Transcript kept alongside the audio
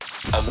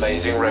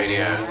Amazing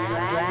radio.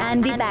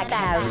 Andy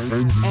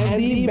Backhouse.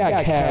 Andy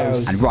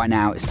Backhouse. And right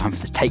now it's time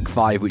for the Take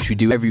 5, which we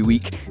do every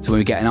week. So when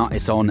we get an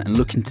artist on and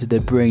look into their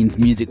brains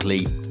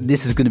musically,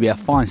 this is going to be a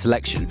fine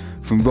selection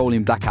from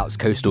rolling Blackouts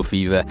Coastal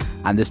Fever.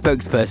 And the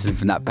spokesperson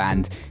from that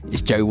band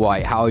is Joe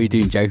White. How are you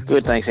doing, Joe?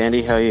 Good, thanks,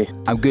 Andy. How are you?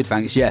 I'm good,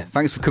 thanks. Yeah,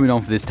 thanks for coming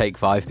on for this Take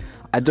 5.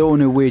 I don't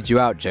want to weird you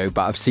out, Joe,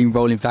 but I've seen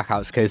rolling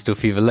Blackouts Coastal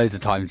Fever loads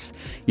of times.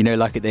 You know,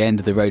 like at the end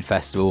of the Road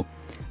Festival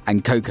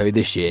and Coco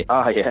this year.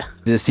 Oh, yeah.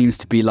 There seems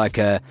to be like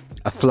a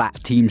flat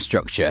team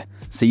structure,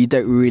 so you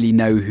don't really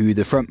know who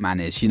the front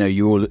man is. You know,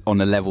 you're all on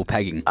a level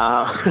pegging.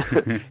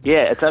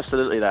 Yeah, it's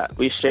absolutely that.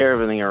 We share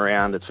everything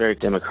around. It's very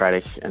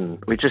democratic,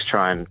 and we just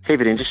try and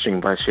keep it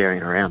interesting by sharing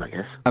it around, I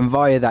guess. And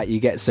via that,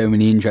 you get so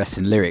many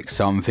interesting lyrics.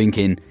 So I'm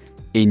thinking,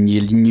 in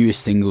your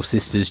newest single,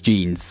 Sister's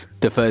Jeans,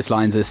 the first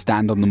lines are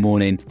 "stand on the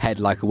morning, head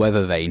like a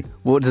weather vane."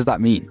 What does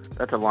that mean?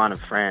 That's a line of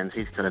Franz.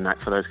 He's got a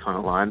knack for those kind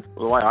of lines.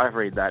 The way I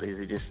read that is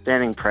you're just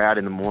standing proud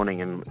in the morning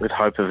and with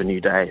hope of a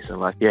new day. So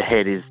like your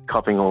head is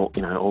copping all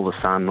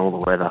the sun, all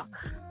the weather.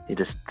 You're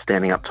just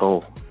standing up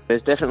tall.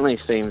 There's definitely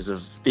themes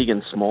of big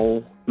and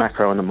small,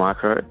 macro and the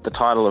micro. The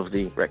title of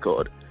the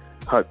record,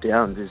 Hope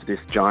Downs, is this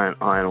giant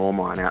iron ore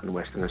mine out in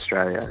Western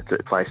Australia. It's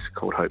a place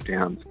called Hope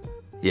Downs.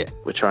 Yeah.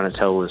 We're trying to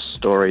tell the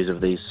stories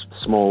of these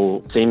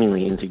small,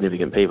 seemingly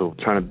insignificant people,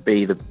 trying to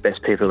be the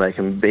best people they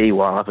can be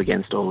while up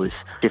against all this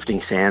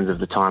shifting sands of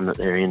the time that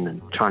they're in,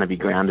 and trying to be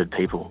grounded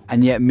people.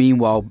 And yet,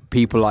 meanwhile,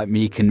 people like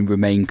me can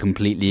remain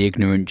completely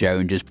ignorant, Joe,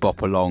 and just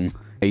bop along.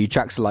 Your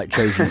tracks are like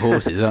Trojan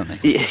horses,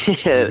 aren't they?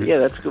 Yeah,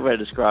 that's a good way to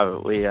describe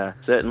it. We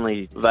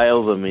certainly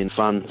veil them in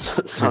fun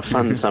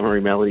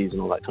summery melodies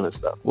and all that kind of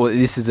stuff. Well,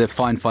 this is a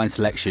fine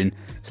selection.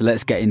 So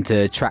let's get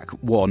into track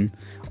 1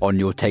 on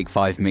your Take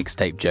 5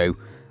 mixtape, Joe.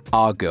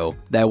 Our Girl.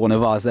 They're one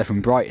of ours. They're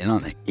from Brighton,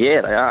 aren't they?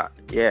 Yeah, they are.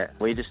 Yeah,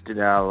 we just did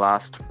our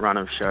last run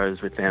of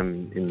shows with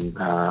them in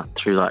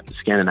through like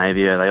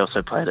Scandinavia. They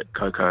also played at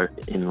Coco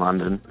in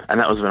London, and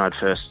that was when I'd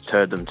first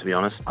heard them, to be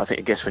honest. I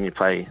guess when you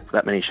play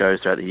that many shows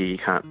throughout the year, you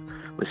can't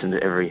listen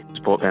to every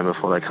support band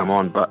before they come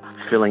on, but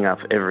filling up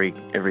every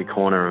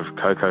corner of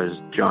Coco's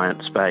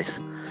giant space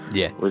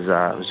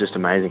was just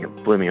amazing.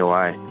 It blew me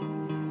away.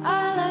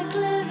 I like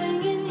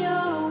living in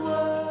your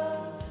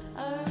world.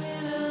 I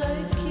really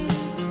like you.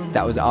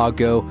 That was Our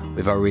Girl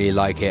with I Really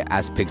Like It,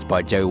 as picked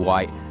by Joe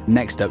White.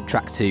 Next up,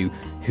 track 2,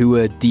 Who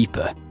Are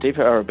Deeper?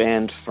 Deeper are a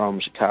band from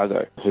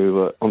Chicago who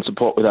were on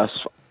support with us,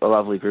 a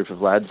lovely group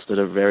of lads that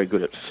are very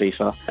good at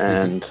FIFA,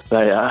 and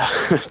they are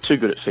too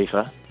good at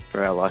FIFA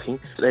for our liking.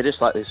 They're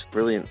just like this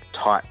brilliant,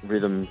 tight,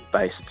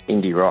 rhythm-based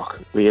indie rock.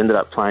 We ended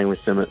up playing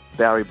with them at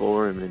Bowery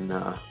Ballroom in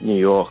New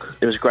York.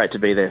 It was great to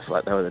be there.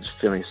 They were just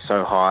feeling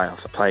so high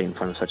after playing in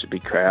front of such a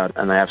big crowd,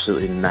 and they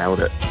absolutely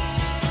nailed it.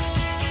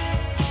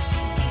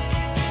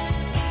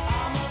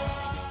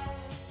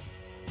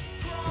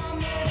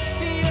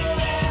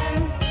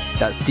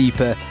 That's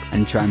Deeper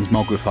and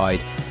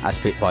Transmogrified, as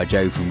picked by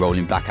Joe from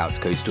rolling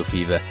Blackouts Coastal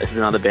Fever. This is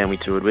another band we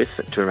toured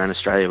around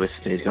Australia with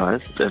these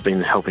guys. They've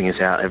been helping us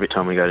out every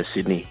time we go to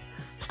Sydney,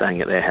 staying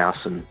at their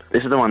house. And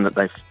this is the one that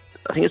I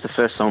think it's the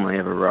first song they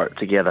ever wrote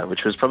together,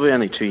 which was probably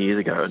only 2 years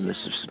ago. And this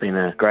has been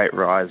a great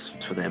rise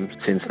for them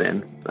since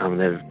then.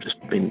 They've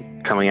just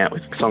been coming out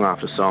with song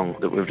after song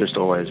that we've just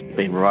always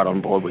been right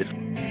on board with.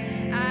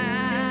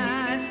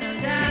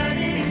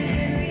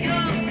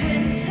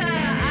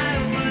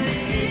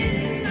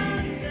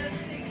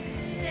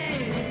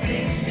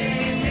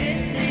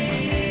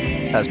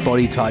 That's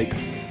Body Type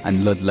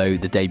and Ludlow,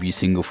 the debut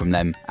single from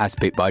them, as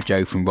picked by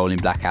Joe from Rolling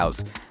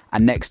Blackouts.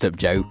 And next up,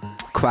 Joe,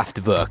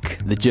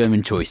 Kraftwerk, the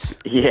German choice.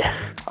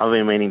 Yeah, I've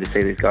been meaning to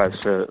see these guys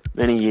for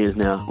many years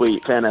now.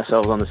 We found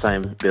ourselves on the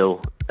same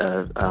bill,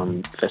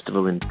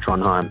 festival in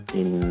Trondheim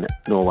in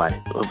Norway.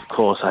 Of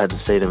course, I had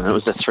to see them, and it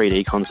was a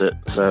 3D concert,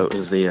 so it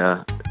was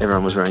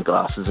everyone was wearing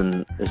glasses,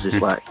 and it's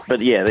just like, but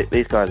yeah,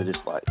 these guys are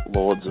just like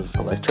lords of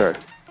electro.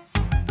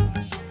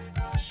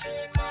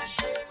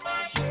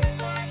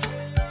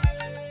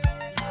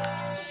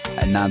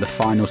 And now the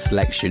final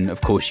selection.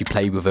 Of course, you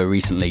played with her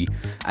recently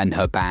and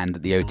her band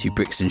at the O2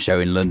 Brixton show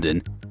in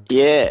London.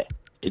 Yeah,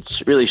 it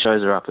really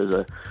shows her up as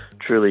a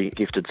truly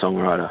gifted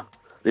songwriter.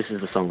 This is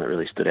the song that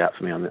really stood out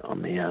for me on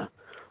the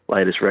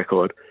latest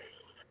record.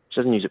 She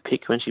doesn't use a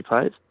pick when she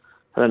plays.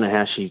 I don't know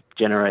how she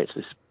generates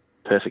this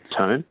perfect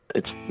tone.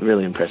 It's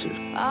really impressive.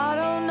 I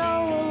don't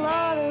know a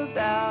lot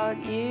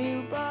about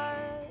you,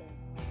 but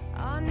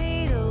I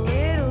need a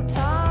little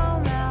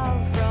time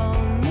out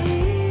from me.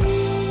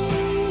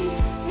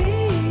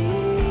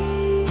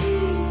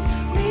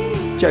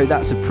 Joe,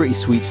 that's a pretty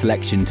sweet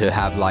selection to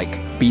have, like,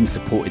 been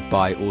supported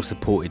by or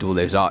supported all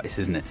those artists,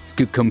 isn't it? It's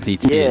good company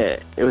to be in. Yeah,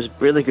 it was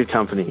really good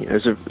company.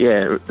 It's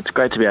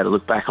great to be able to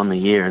look back on the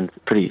year, and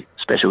pretty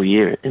special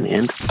year in the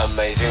end.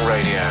 Amazing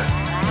radio.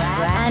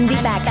 Andy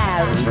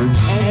Backhouse.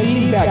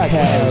 Andy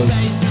Backhouse.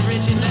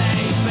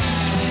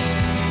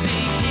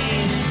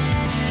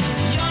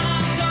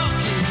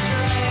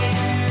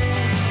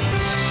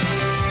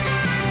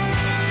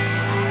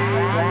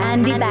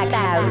 Andy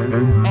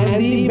Backhouse.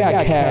 Andy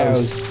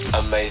Backhouse.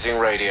 Amazing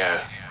radio.